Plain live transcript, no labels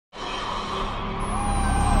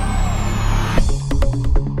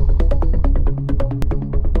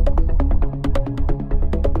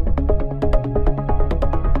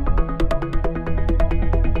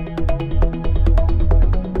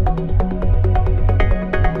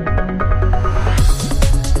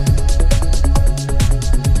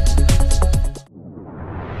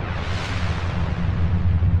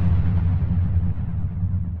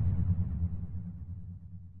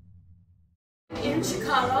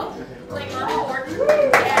Chicago, playing Mama Horton.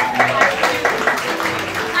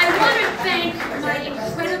 I want to thank my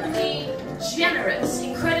incredibly generous,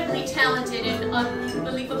 incredibly talented, and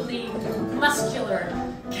unbelievably muscular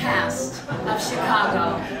cast of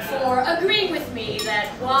Chicago for agreeing with me that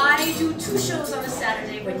why do 2 shows on a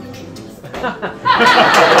Saturday when you can do 3?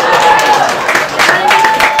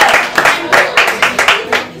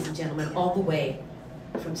 Ladies and gentlemen, all the way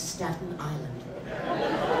from Staten Island,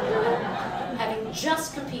 having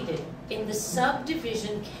just competed in the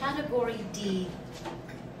subdivision Category D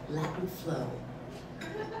Latin Flow.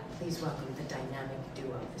 Please welcome the dynamic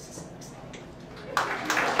duo. This is so exciting.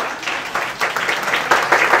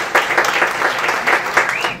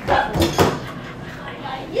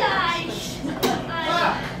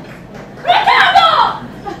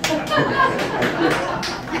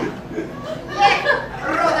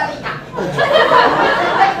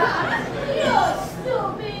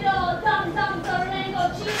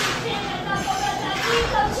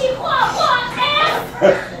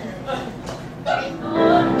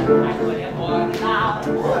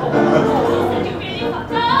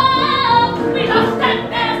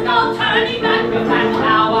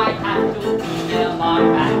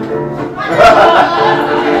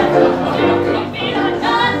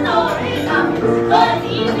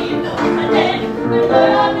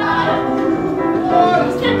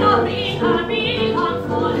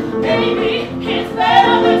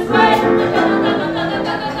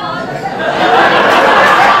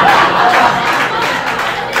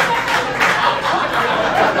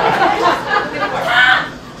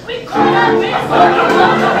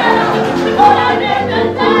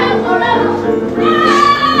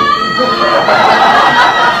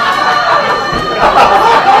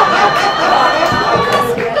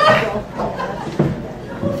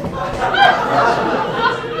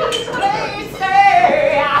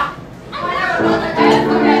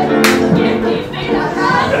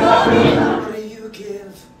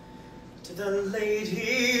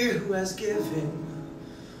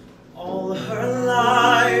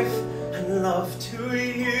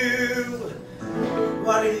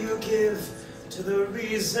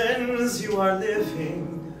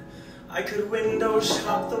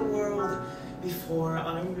 Before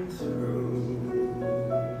I'm through,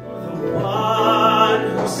 the one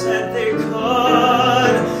who said they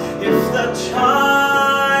could, if the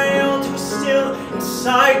child who's still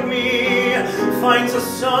inside me finds a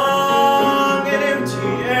song in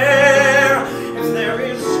empty air, if there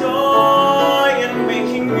is joy in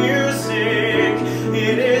making music,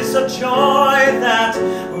 it is a joy that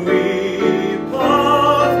we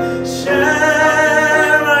both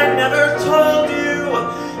share. I never told you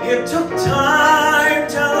it took time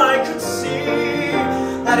till I could see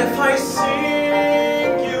that if I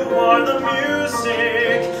sing, you are the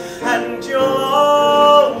music, and you'll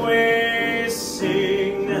always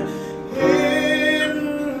sing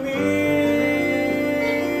in me.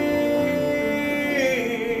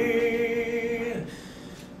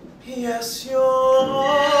 Yes, you'll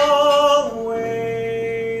always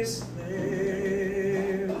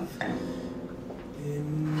live in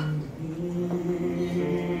me.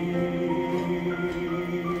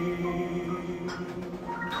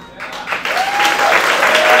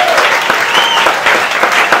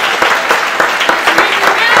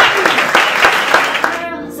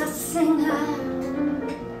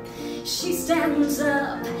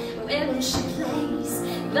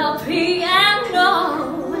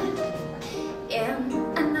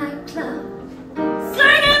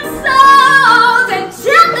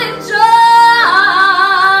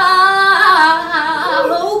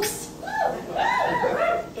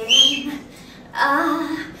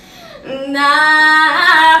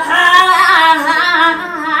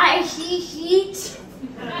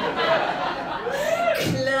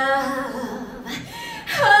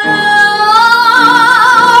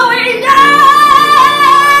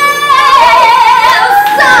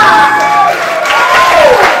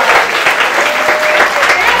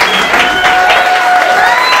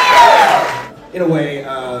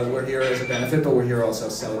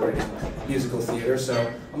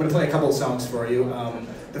 Songs for you.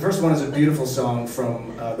 The first one is a beautiful song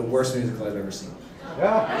from the worst musical I've ever seen.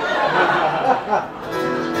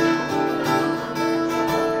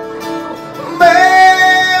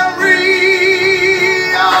 Mary,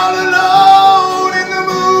 all alone in the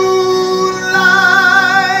moonlight,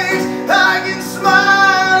 I can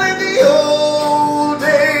smile at the old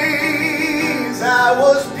days. I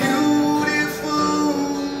was beautiful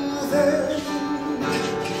then.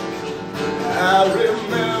 I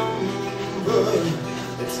remember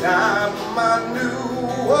the time I knew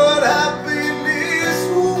what happiness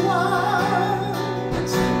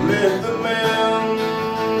was.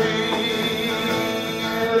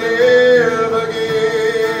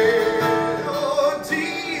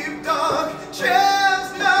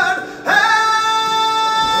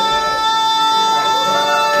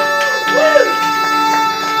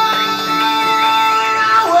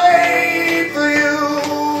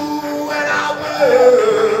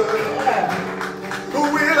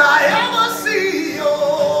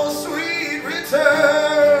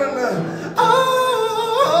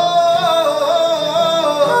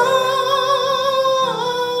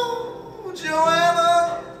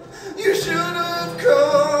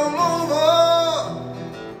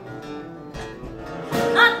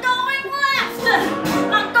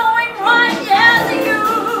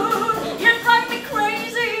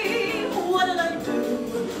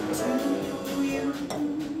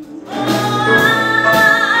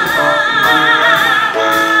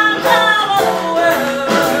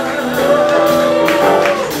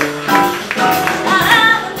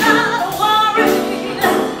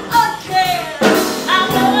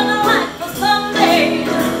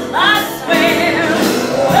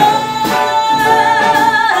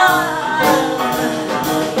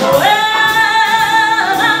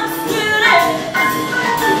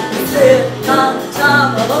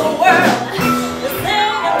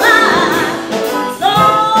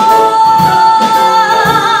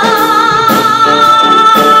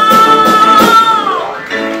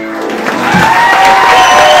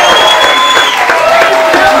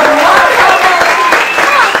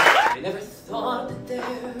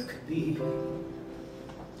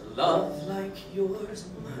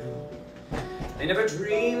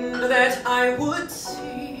 land that I would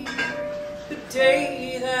see, the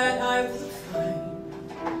day that I would find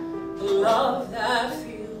a love that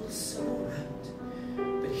feels so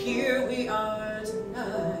right. But here we are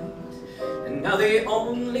tonight, and now the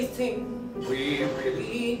only thing we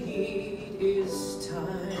really need is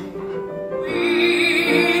time.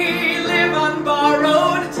 We live on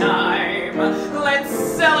borrowed time. Let's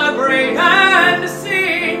celebrate and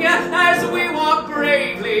sing as we walk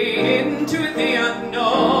bravely into the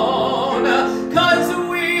unknown. 'Cause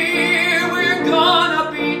we're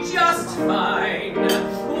gonna be just fine.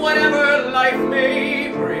 Whatever life may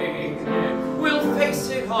bring, we'll face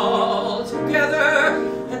it all together,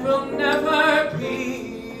 and we'll never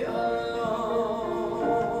be alone.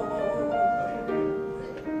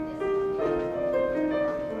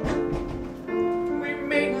 We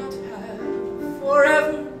may not have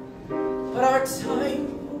forever, but our time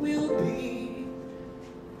will be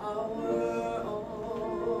our own.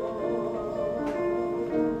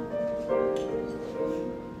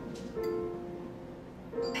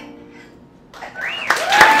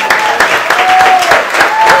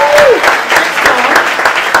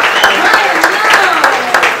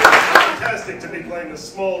 Fantastic to be playing the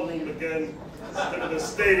small room again instead of the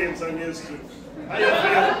stadiums I'm used to. How you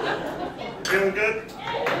feeling? Feeling good?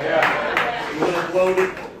 Yeah. I'm a little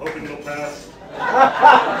bloated, hoping it'll pass. The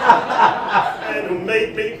man who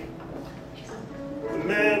made me, the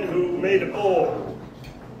man who made it all,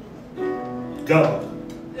 God.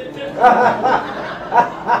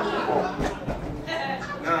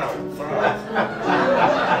 Now, fine.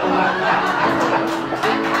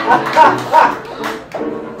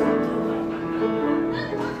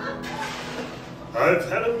 I've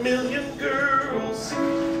had a million girls,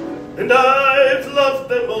 and I've loved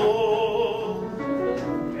them all.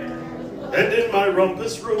 And in my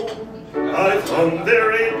rumpus room, I've hung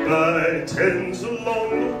their 8x10s along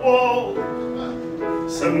the wall.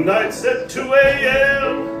 Some nights at 2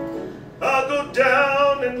 a.m., I'll go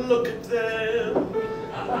down and look at them,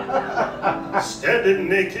 standing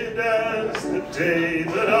naked as the day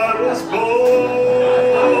that I was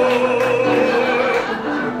born.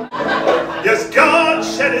 Yes, God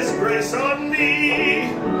shed His grace on me.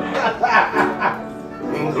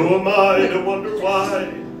 Well, who am I to wonder why?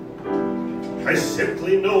 I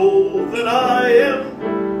simply know that I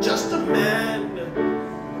am just a man.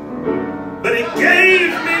 But He gave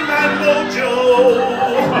me my mojo,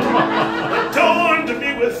 adorned me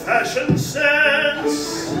with fashion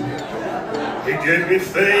sense. He gave me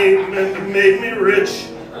fame and made me rich.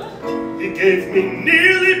 He gave me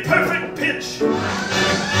nearly perfect pitch.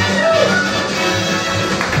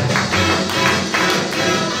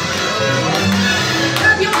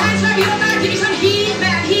 Clap your hands, clap your back, give me some heat,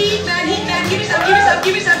 man, heat, man, heat, man. Give me some, give me some,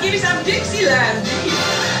 give me some, give me some Dixieland.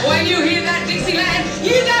 When you hear that Dixieland,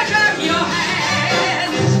 you gotta clap your hands.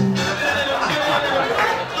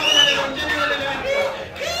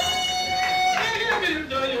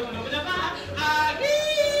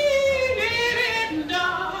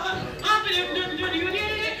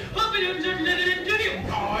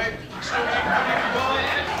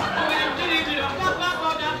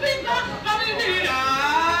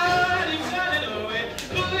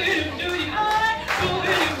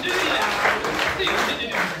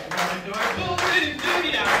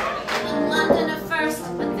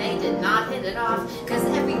 Cause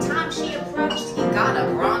every time she approached, he got a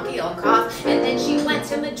bronchial cough. And then she went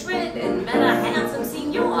to Madrid and met a handsome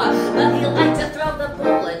senor, but he liked to throw the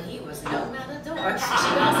ball and he was no matador.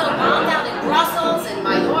 She also bombed out in Brussels and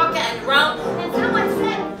Mallorca and Rome. And someone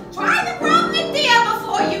said, try the Rome, dear,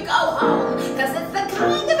 before you go home. Cause it's the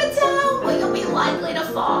kind of a town where you'll be likely to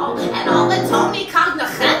fall. And all the Tony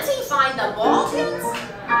Cognoscenti find the Balkans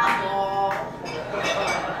a ball.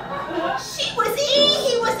 She was E,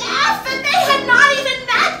 he was F, and they had not even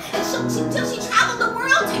met until she traveled the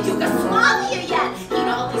world to Yugoslavia yet. He'd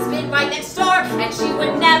always been right next door, and she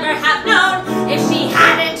would never have known. If she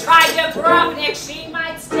hadn't tried Dubrovnik, she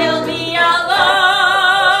might still be alone.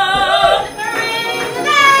 Ring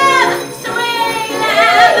them, swing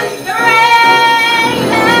them, ring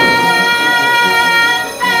them.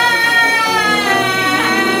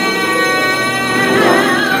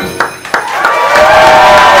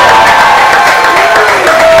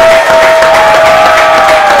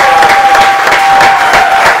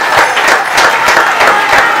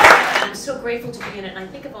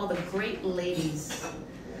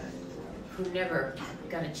 Who never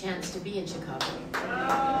got a chance to be in Chicago.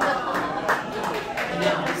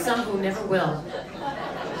 No, some who never will.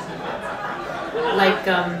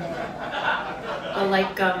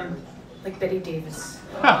 Like Betty Davis.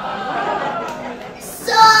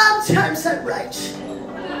 Sometimes I'm right.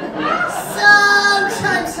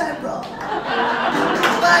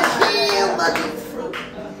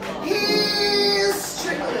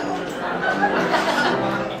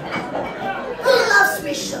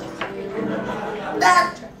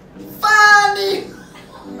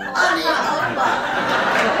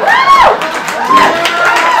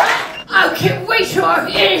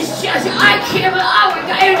 it is just, I can't, oh my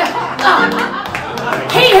God.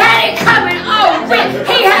 He had it coming, oh,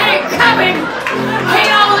 he had it coming. He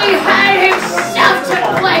only had himself to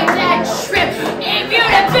blame that trip. If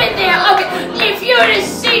you'd have been there, okay, if you'd have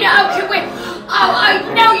seen it, okay, wait. Oh, I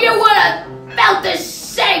know you would have felt the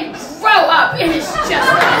same. Grow up, it is just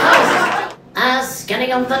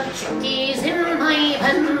scanning of the chickies in my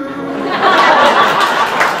pen.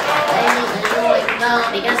 The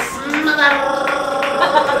biggest mother.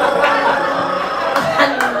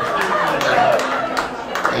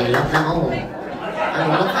 They love them all. And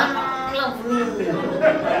all of them love me.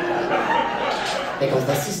 Because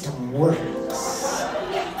the system works.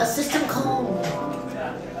 The system called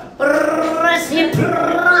reciprocity.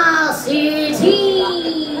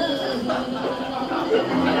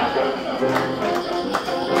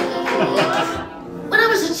 When I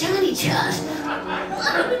was a tiny child,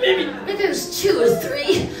 I don't know, maybe it was 2 or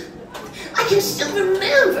 3, I can still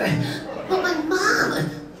remember what my mom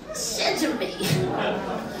said to me.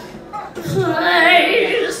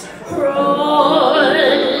 Place rose-colored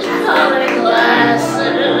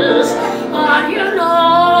glasses on your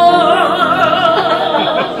nose,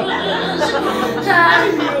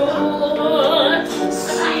 and you'll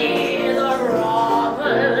see the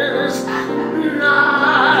robins,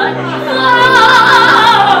 not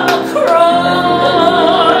the crows.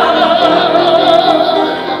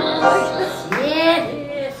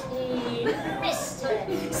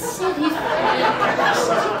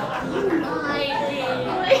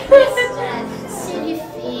 Mr. City City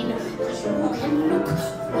Fiend, you can look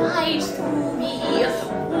right through me,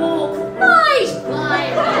 walk right by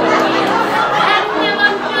me, and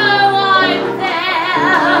never know I'm there.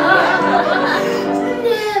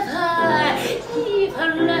 Never even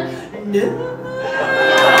know I'm there.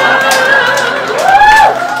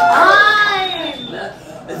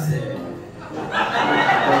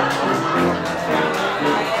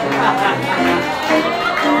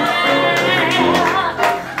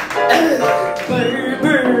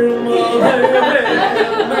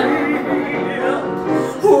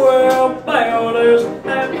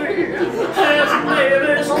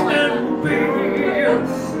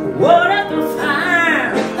 What if the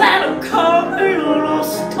fire that'll come in a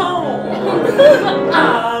storm? I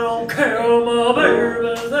don't care, my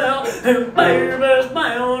baby's there, and baby's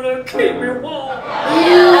bound to keep me warm.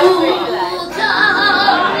 You